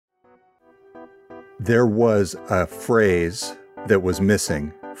There was a phrase that was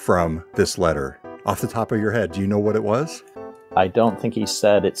missing from this letter. Off the top of your head, do you know what it was? I don't think he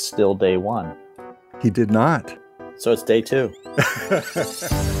said it's still day one. He did not. So it's day two.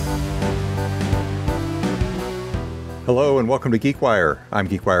 Hello and welcome to GeekWire. I'm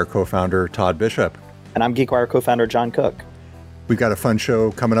GeekWire co-founder Todd Bishop. And I'm GeekWire co-founder John Cook. We've got a fun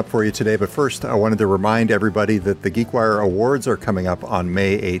show coming up for you today, but first I wanted to remind everybody that the GeekWire Awards are coming up on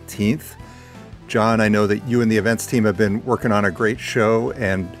May 18th. John, I know that you and the events team have been working on a great show,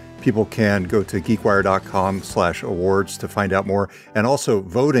 and people can go to geekwire.com/awards to find out more. And also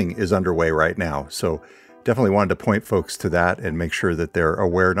voting is underway right now. So definitely wanted to point folks to that and make sure that they're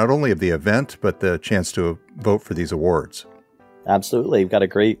aware not only of the event, but the chance to vote for these awards. Absolutely. We've got a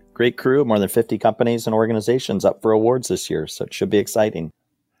great crew, more than 50 companies and organizations up for awards this year. So it should be exciting.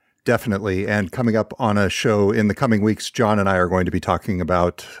 Definitely. And coming up on a show in the coming weeks, John and I are going to be talking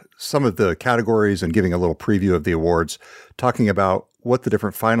about some of the categories and giving a little preview of the awards, talking about what the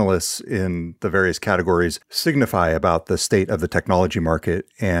different finalists in the various categories signify about the state of the technology market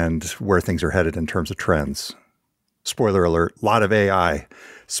and where things are headed in terms of trends. Spoiler alert, a lot of AI.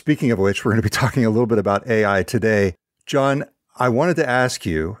 Speaking of which, we're going to be talking a little bit about AI today. John, I wanted to ask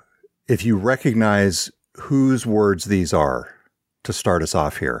you if you recognize whose words these are to start us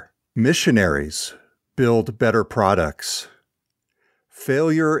off here. Missionaries build better products.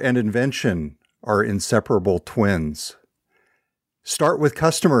 Failure and invention are inseparable twins. Start with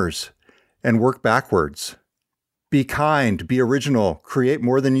customers and work backwards. Be kind, be original, create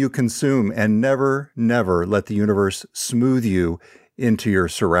more than you consume, and never, never let the universe smooth you into your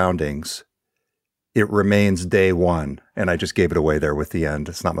surroundings. It remains day one. And I just gave it away there with the end.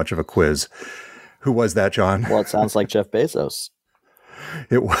 It's not much of a quiz. Who was that, John? Well, it sounds like Jeff Bezos.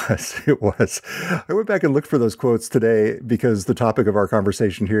 It was. I went back and looked for those quotes today because the topic of our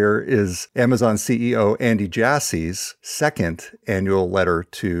conversation here is Amazon CEO Andy Jassy's second annual letter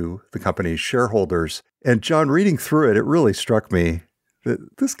to the company's shareholders. And John, reading through it, it really struck me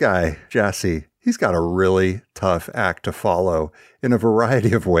that this guy, Jassy, he's got a really tough act to follow in a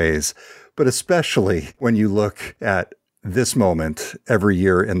variety of ways, but especially when you look at this moment every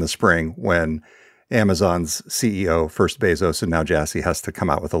year in the spring when Amazon's CEO, first Bezos and now Jassy, has to come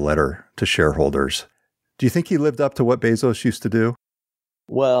out with a letter to shareholders. Do you think he lived up to what Bezos used to do?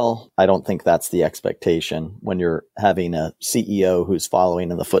 Well, I don't think that's the expectation when you're having a CEO who's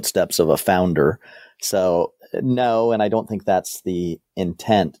following in the footsteps of a founder. So no, and I don't think that's the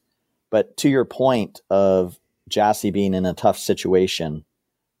intent. But to your point of Jassy being in a tough situation,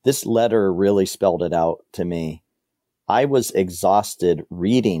 this letter really spelled it out to me. I was exhausted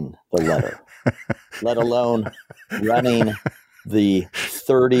reading the letter. Let alone running the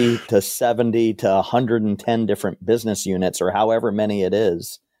 30 to 70 to 110 different business units or however many it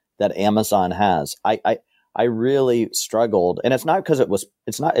is that Amazon has. I really struggled. And it's not because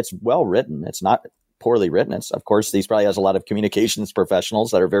it's well written. It's not poorly written. It's, of course, these probably has a lot of communications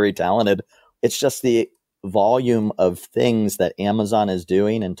professionals that are very talented. It's just the volume of things that Amazon is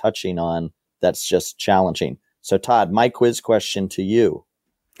doing and touching on that's just challenging. So Todd, my quiz question to you.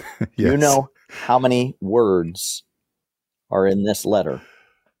 Yes. You know how many words are in this letter?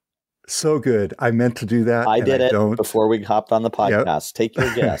 So good. I meant to do that. I did it before we hopped on the podcast. Yep. Take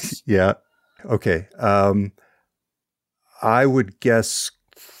your guess. Yeah. Okay. I would guess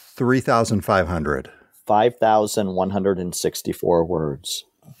 3,500. 5,164 words.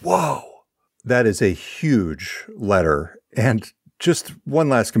 Whoa. That is a huge letter. And just one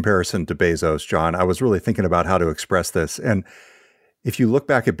last comparison to Bezos, John. I was really thinking about how to express this. And if you look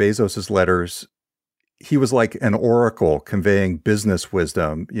back at Bezos's letters, he was like an oracle conveying business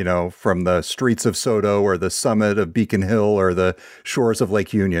wisdom, from the streets of Soto or the summit of Beacon Hill or the shores of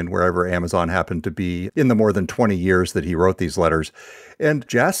Lake Union, wherever Amazon happened to be in the more than 20 years that he wrote these letters. And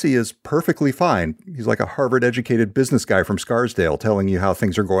Jassy is perfectly fine. He's like a Harvard-educated business guy from Scarsdale telling you how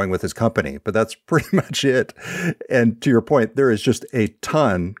things are going with his company, but that's pretty much it. And to your point, there is just a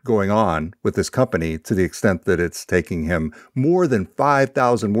ton going on with this company to the extent that it's taking him more than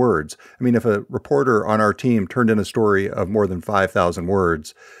 5,000 words. I mean, if a reporter on our team turned in a story of more than 5,000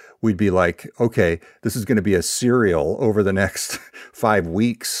 words, we'd be like, okay, this is going to be a serial over the next 5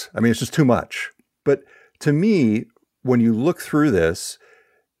 weeks. I mean, it's just too much. But to me, when you look through this,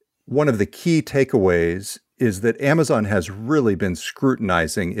 one of the key takeaways is that Amazon has really been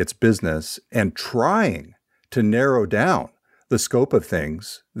scrutinizing its business and trying to narrow down the scope of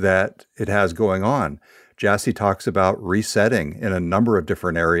things that it has going on. Jassy talks about resetting in a number of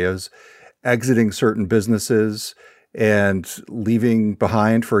different areas, exiting certain businesses, and leaving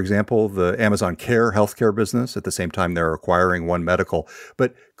behind, for example, the Amazon Care healthcare business at the same time they're acquiring One Medical.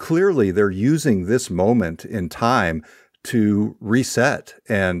 But clearly they're using this moment in time to reset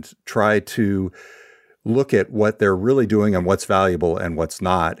and try to look at what they're really doing and what's valuable and what's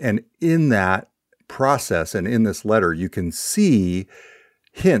not. And in that process and in this letter, you can see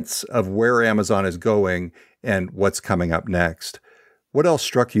hints of where Amazon is going and what's coming up next. What else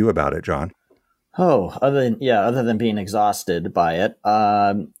struck you about it, John? Oh, other than being exhausted by it,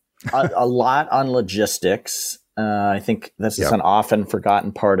 a lot on logistics. I think this is an often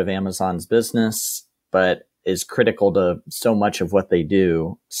forgotten part of Amazon's business, but is critical to so much of what they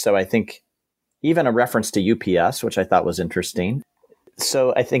do. So I think even a reference to UPS, which I thought was interesting.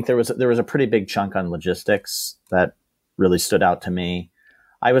 So I think there was a pretty big chunk on logistics that really stood out to me.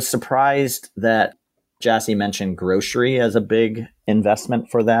 I was surprised that Jassy mentioned grocery as a big investment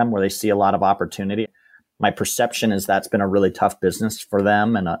for them, where they see a lot of opportunity. My perception is that's been a really tough business for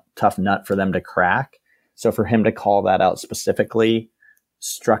them and a tough nut for them to crack. So for him to call that out specifically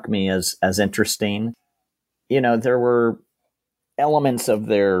struck me as interesting. You know, there were elements of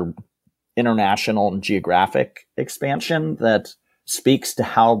their international and geographic expansion that speaks to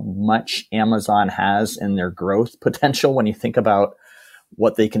how much Amazon has in their growth potential when you think about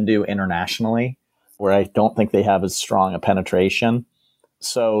what they can do internationally, where I don't think they have as strong a penetration.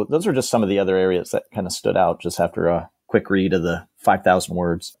 So those are just some of the other areas that kind of stood out just after a quick read of the 5,000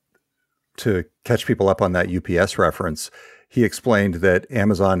 words. To catch people up on that UPS reference, he explained that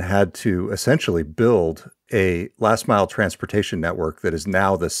Amazon had to essentially build a last mile transportation network that is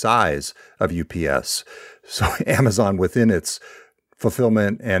now the size of UPS. So Amazon within its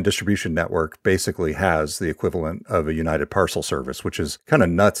fulfillment and distribution network basically has the equivalent of a United Parcel Service, which is kind of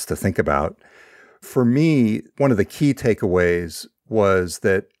nuts to think about. For me, one of the key takeaways was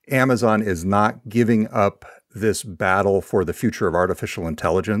that Amazon is not giving up this battle for the future of artificial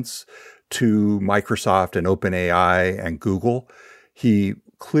intelligence to Microsoft and OpenAI and Google. He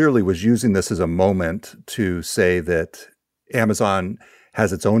clearly was using this as a moment to say that Amazon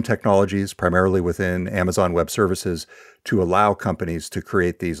has its own technologies, primarily within Amazon Web Services, to allow companies to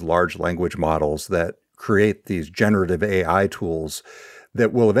create these large language models that create these generative AI tools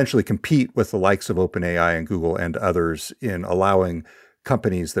that will eventually compete with the likes of OpenAI and Google and others in allowing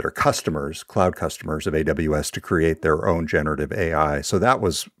companies that are customers, cloud customers of AWS, to create their own generative AI. So that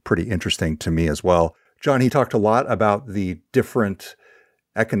was pretty interesting to me as well. John, he talked a lot about the different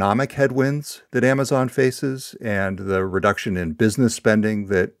economic headwinds that Amazon faces and the reduction in business spending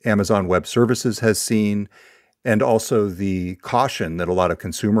that Amazon Web Services has seen, and also the caution that a lot of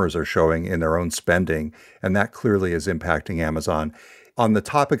consumers are showing in their own spending. And that clearly is impacting Amazon. On the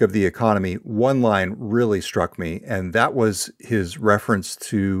topic of the economy, one line really struck me, and that was his reference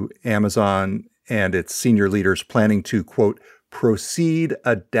to Amazon and its senior leaders planning to, quote, proceed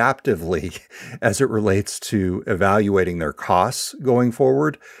adaptively as it relates to evaluating their costs going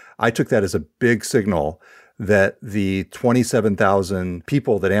forward. I took that as a big signal that the 27,000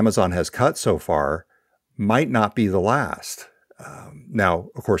 people that Amazon has cut so far might not be the last. Now,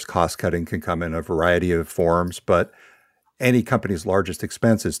 of course, cost cutting can come in a variety of forms, but any company's largest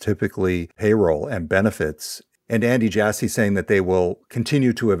expense is typically payroll and benefits. And Andy Jassy saying that they will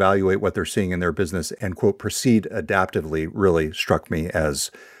continue to evaluate what they're seeing in their business and, quote, proceed adaptively really struck me as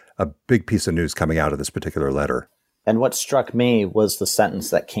a big piece of news coming out of this particular letter. And what struck me was the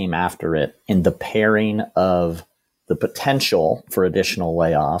sentence that came after it in the pairing of the potential for additional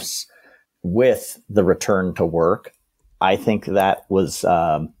layoffs with the return to work. I think that was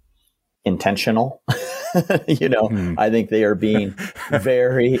intentional. I think they are being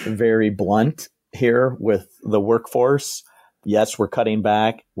very, very blunt here with the workforce. Yes, we're cutting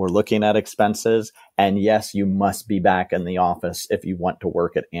back. We're looking at expenses. And yes, you must be back in the office if you want to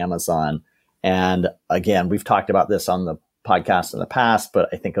work at Amazon. And again, we've talked about this on the podcast in the past, but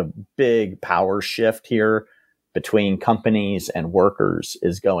I think a big power shift here between companies and workers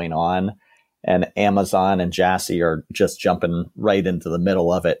is going on. And Amazon and Jassy are just jumping right into the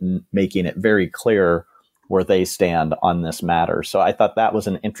middle of it and making it very clear where they stand on this matter. So I thought that was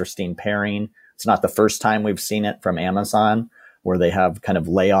an interesting pairing. It's not the first time we've seen it from Amazon, where they have kind of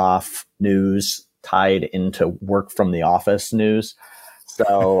layoff news tied into work from the office news.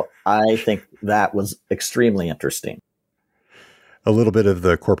 So I think that was extremely interesting. A little bit of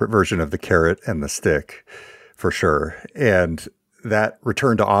the corporate version of the carrot and the stick, for sure. And that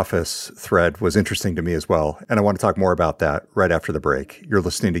return to office thread was interesting to me as well. And I want to talk more about that right after the break. You're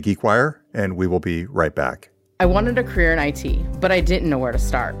listening to GeekWire, and we will be right back. I wanted a career in IT, but I didn't know where to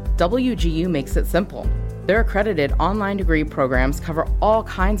start. WGU makes it simple. Their accredited online degree programs cover all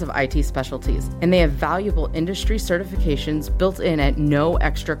kinds of IT specialties, and they have valuable industry certifications built in at no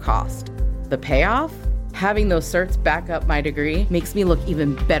extra cost. The payoff? Having those certs back up my degree makes me look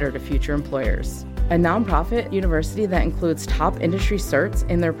even better to future employers. A nonprofit university that includes top industry certs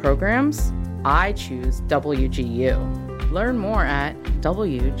in their programs? I choose WGU. Learn more at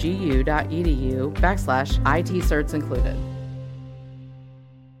wgu.edu/IT certs included.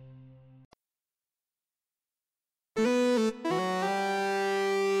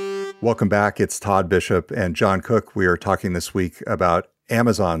 Welcome back. It's Todd Bishop and John Cook. We are talking this week about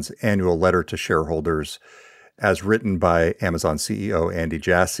Amazon's annual letter to shareholders as written by Amazon CEO Andy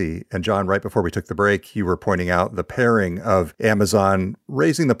Jassy. And John, right before we took the break, you were pointing out the pairing of Amazon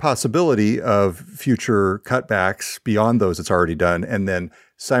raising the possibility of future cutbacks beyond those it's already done, and then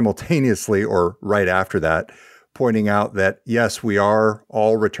simultaneously or right after that, pointing out that, yes, we are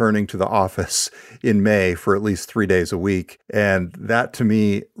all returning to the office in May for at least 3 days a week. And that, to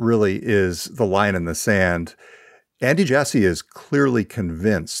me, really is the line in the sand. Andy Jassy is clearly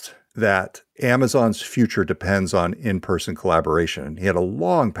convinced that Amazon's future depends on in-person collaboration. He had a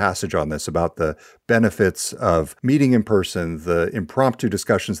long passage on this about the benefits of meeting in person, the impromptu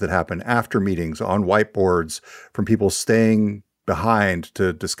discussions that happen after meetings on whiteboards, from people staying behind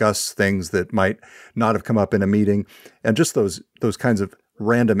to discuss things that might not have come up in a meeting, and just those kinds of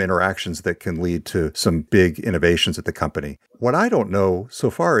random interactions that can lead to some big innovations at the company. What I don't know so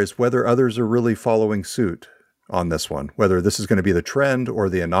far is whether others are really following suit on this one, whether this is going to be the trend or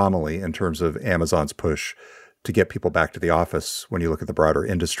the anomaly in terms of Amazon's push to get people back to the office when you look at the broader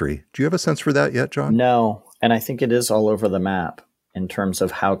industry. Do you have a sense for that yet, John? No, and I think it is all over the map in terms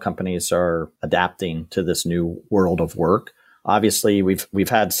of how companies are adapting to this new world of work. Obviously, we've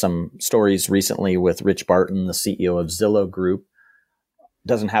had some stories recently with Rich Barton, the CEO of Zillow Group.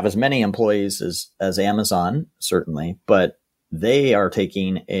 Doesn't have as many employees as Amazon, certainly, but they are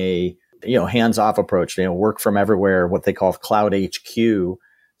taking a hands-off approach, work from everywhere, what they call Cloud HQ.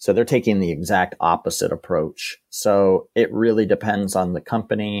 So they're taking the exact opposite approach. So it really depends on the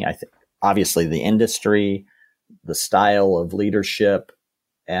company. I think obviously the industry, the style of leadership,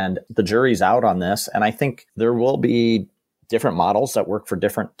 and the jury's out on this. And I think there will be different models that work for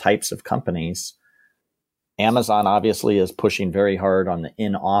different types of companies. Amazon obviously is pushing very hard on the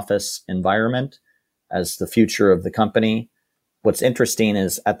in-office environment as the future of the company. What's interesting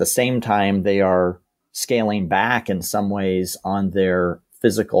is at the same time, they are scaling back in some ways on their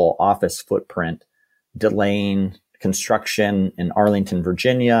physical office footprint, delaying construction in Arlington,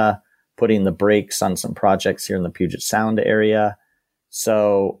 Virginia, putting the brakes on some projects here in the Puget Sound area.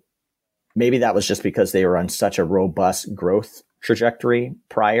 So maybe that was just because they were on such a robust growth trajectory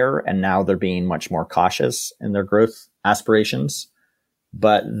prior, and now they're being much more cautious in their growth aspirations.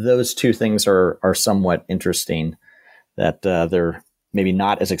 But those two things are somewhat interesting, that they're maybe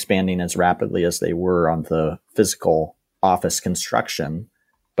not as expanding as rapidly as they were on the physical office construction,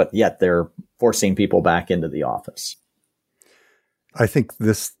 but yet they're forcing people back into the office. I think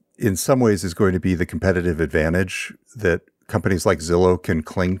this, in some ways, is going to be the competitive advantage that companies like Zillow can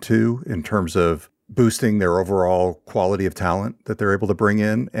cling to in terms of boosting their overall quality of talent that they're able to bring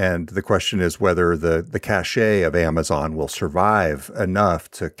in. And the question is whether the cachet of Amazon will survive enough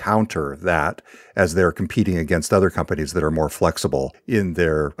to counter that as they're competing against other companies that are more flexible in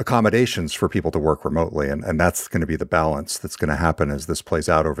their accommodations for people to work remotely. And that's going to be the balance that's going to happen as this plays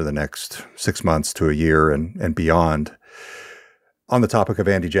out over the next 6 months to a year and beyond. On the topic of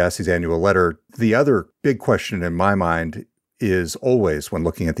Andy Jassy's annual letter, the other big question in my mind is always, when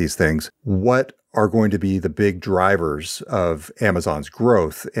looking at these things, what are going to be the big drivers of Amazon's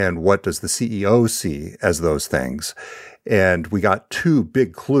growth, and what does the CEO see as those things? And we got two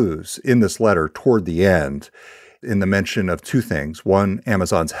big clues in this letter toward the end in the mention of two things. One,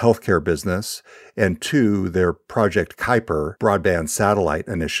 Amazon's healthcare business, and two, their Project Kuiper broadband satellite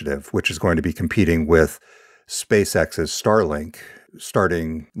initiative, which is going to be competing with SpaceX's Starlink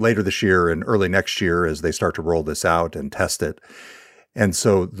starting later this year and early next year as they start to roll this out and test it. And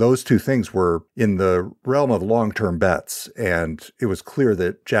so those two things were in the realm of long-term bets. And it was clear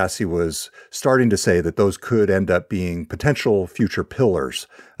that Jassy was starting to say that those could end up being potential future pillars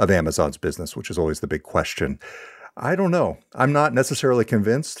of Amazon's business, which is always the big question. I don't know. I'm not necessarily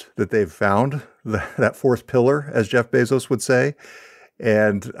convinced that they've found that fourth pillar, as Jeff Bezos would say.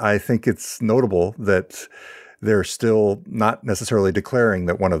 And I think it's notable that they're still not necessarily declaring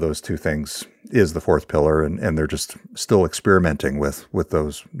that one of those two things is the fourth pillar, and they're just still experimenting with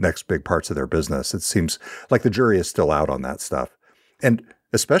those next big parts of their business. It seems like the jury is still out on that stuff. And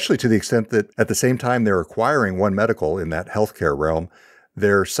especially to the extent that at the same time they're acquiring One Medical in that healthcare realm,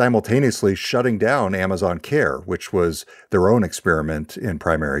 they're simultaneously shutting down Amazon Care, which was their own experiment in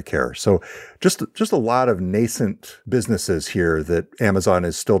primary care. So just a lot of nascent businesses here that Amazon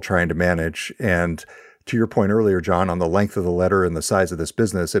is still trying to manage. And to your point earlier, John, on the length of the letter and the size of this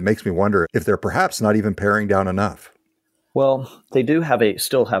business, it makes me wonder if they're perhaps not even paring down enough. Well, they do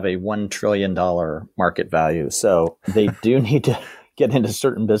still have a $1 trillion market value. So they do need to get into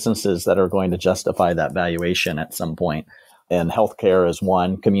certain businesses that are going to justify that valuation at some point. And healthcare is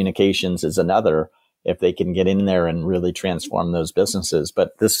one, communications is another, if they can get in there and really transform those businesses.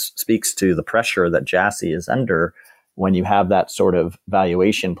 But this speaks to the pressure that Jassy is under when you have that sort of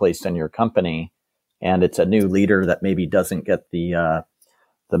valuation placed on your company, and it's a new leader that maybe doesn't get the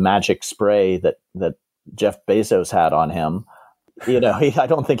magic spray that Jeff Bezos had on him. I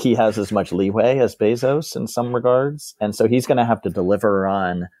don't think he has as much leeway as Bezos in some regards. And so he's going to have to deliver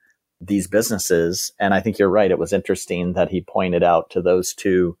on these businesses. And I think you're right. It was interesting that he pointed out to those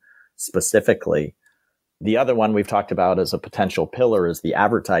two specifically. The other one we've talked about as a potential pillar is the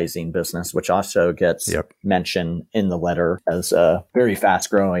advertising business, which also gets mentioned in the letter as a very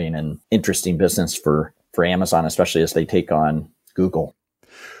fast growing and interesting business for Amazon, especially as they take on Google.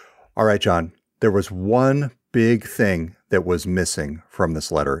 All right, John, there was one big thing that was missing from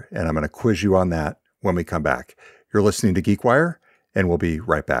this letter, and I'm going to quiz you on that when we come back. You're listening to GeekWire, and we'll be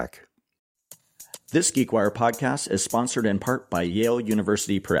right back. This GeekWire podcast is sponsored in part by Yale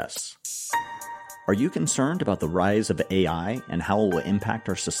University Press. Are you concerned about the rise of AI and how it will impact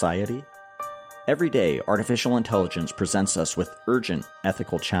our society? Every day, artificial intelligence presents us with urgent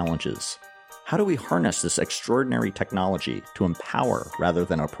ethical challenges. How do we harness this extraordinary technology to empower rather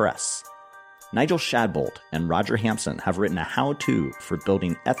than oppress? Nigel Shadbolt and Roger Hampson have written a how-to for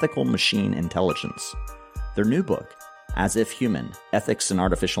building ethical machine intelligence. Their new book, As If Human: Ethics in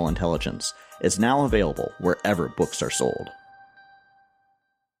Artificial Intelligence, is now available wherever books are sold.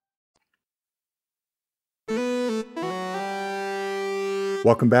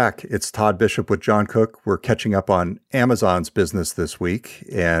 Welcome back. It's Todd Bishop with John Cook. We're catching up on Amazon's business this week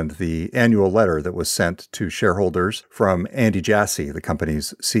and the annual letter that was sent to shareholders from Andy Jassy, the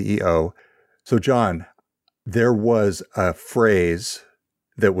company's CEO. So, John, there was a phrase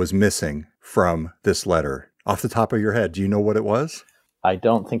that was missing from this letter. Off the top of your head, do you know what it was? I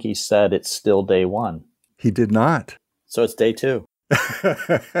don't think he said it's still day one. He did not. So it's day two.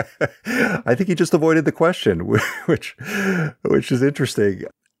 I think he just avoided the question, which is interesting.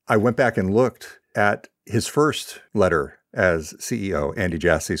 I went back and looked at his first letter as CEO, Andy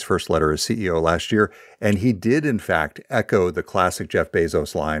Jassy's first letter as CEO last year, and he did, in fact, echo the classic Jeff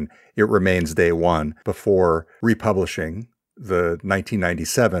Bezos line, "It remains day one," before republishing the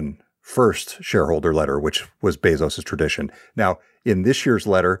 1997 first shareholder letter, which was Bezos' tradition. Now, in this year's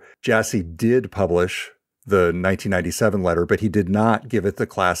letter, Jassy did publish the 1997 letter, but he did not give it the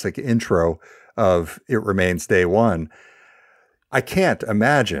classic intro of "It remains day one." I can't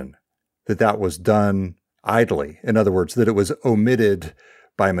imagine that was done idly. In other words, that it was omitted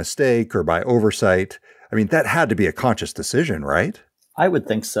by mistake or by oversight. I mean, that had to be a conscious decision, right? I would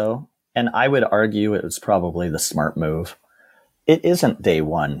think so. And I would argue it was probably the smart move. It isn't day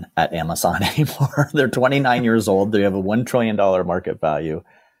one at Amazon anymore. They're 29 years old. They have a $1 trillion market value.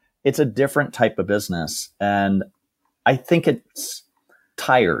 It's a different type of business. And I think it's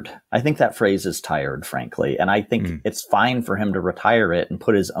tired. I think that phrase is tired, frankly. And I think it's fine for him to retire it and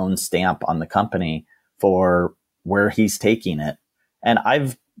put his own stamp on the company for where he's taking it. And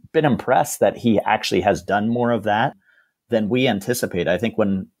I've been impressed that he actually has done more of that than we anticipate. I think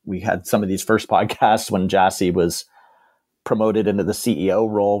when we had some of these first podcasts, when Jassy was promoted into the CEO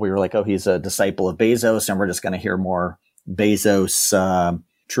role, we were like, oh, he's a disciple of Bezos, and we're just going to hear more Bezos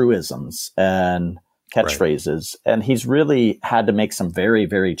truisms and catchphrases. Right. And he's really had to make some very,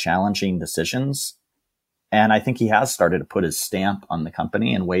 very challenging decisions. And I think he has started to put his stamp on the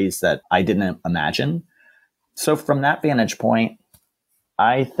company in ways that I didn't imagine. So from that vantage point,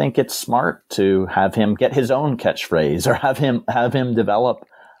 I think it's smart to have him get his own catchphrase or have him develop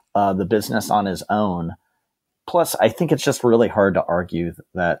the business on his own. Plus, I think it's just really hard to argue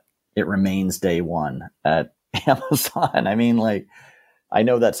that it remains day one at Amazon. I mean, like, I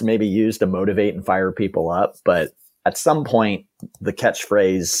know that's maybe used to motivate and fire people up, but at some point, the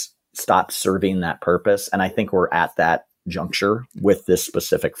catchphrase stops serving that purpose. And I think we're at that juncture with this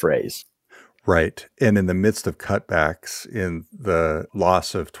specific phrase. Right. And in the midst of cutbacks, in the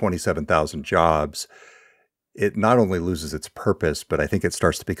loss of 27,000 jobs, it not only loses its purpose, but I think it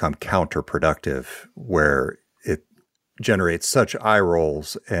starts to become counterproductive, where it generates such eye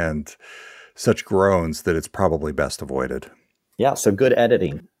rolls and such groans that it's probably best avoided. Yeah, so good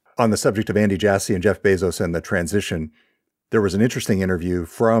editing. On the subject of Andy Jassy and Jeff Bezos and the transition, there was an interesting interview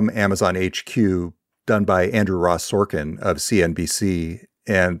from Amazon HQ done by Andrew Ross Sorkin of CNBC.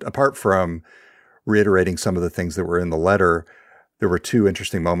 And apart from reiterating some of the things that were in the letter, there were two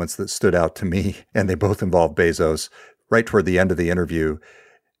interesting moments that stood out to me, and they both involved Bezos. Right toward the end of the interview,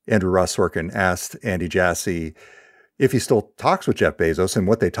 Andrew Ross Sorkin asked Andy Jassy if he still talks with Jeff Bezos and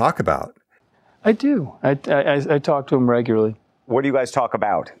what they talk about. I do. I talk to him regularly. What do you guys talk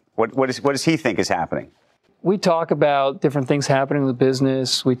about? What does he think is happening? We talk about different things happening in the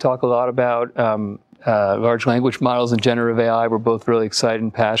business. We talk a lot about large language models and generative AI. We're both really excited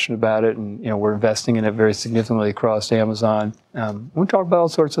and passionate about it, and we're investing in it very significantly across Amazon. We talk about all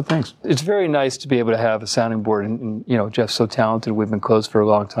sorts of things. It's very nice to be able to have a sounding board, and Jeff's so talented. We've been close for a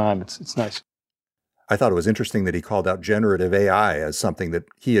long time. It's nice. I thought it was interesting that he called out generative AI as something that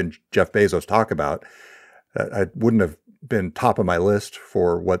he and Jeff Bezos talk about. I wouldn't have been top of my list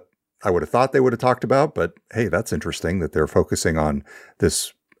for what I would have thought they would have talked about, but hey, that's interesting that they're focusing on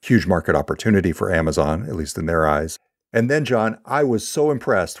this huge market opportunity for Amazon, at least in their eyes. And then, John, I was so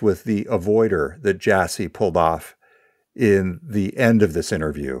impressed with the avoider that Jassy pulled off in the end of this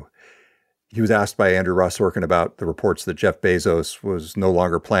interview. He was asked by Andrew Ross Sorkin about the reports that Jeff Bezos was no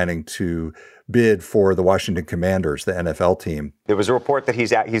longer planning to bid for the Washington Commanders, the NFL team. There was a report that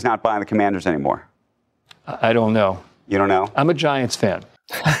he's not buying the Commanders anymore. I don't know. You don't know? I'm a Giants fan.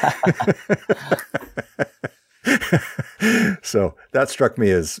 So that struck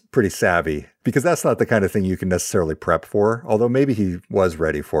me as pretty savvy, because that's not the kind of thing you can necessarily prep for, although maybe he was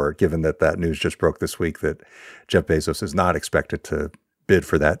ready for it, given that news just broke this week that Jeff Bezos is not expected to bid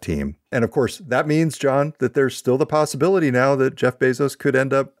for that team. And of course, that means, John, that there's still the possibility now that Jeff Bezos could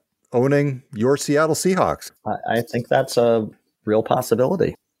end up owning your Seattle Seahawks. I think that's a real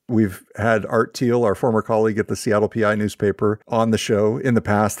possibility. We've had Art Thiel, our former colleague at the Seattle PI newspaper, on the show in the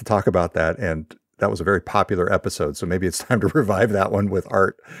past to talk about that. And that was a very popular episode. So maybe it's time to revive that one with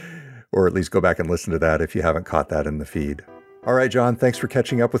Art, or at least go back and listen to that if you haven't caught that in the feed. All right, John, thanks for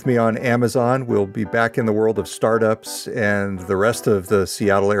catching up with me on Amazon. We'll be back in the world of startups and the rest of the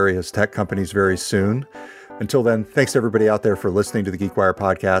Seattle area's tech companies very soon. Until then, thanks to everybody out there for listening to the GeekWire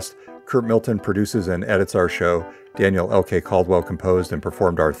podcast. Kurt Milton produces and edits our show. Daniel L.K. Caldwell composed and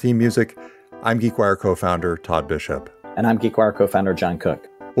performed our theme music. I'm GeekWire co-founder Todd Bishop. And I'm GeekWire co-founder John Cook.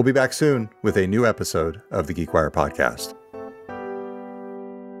 We'll be back soon with a new episode of the GeekWire podcast.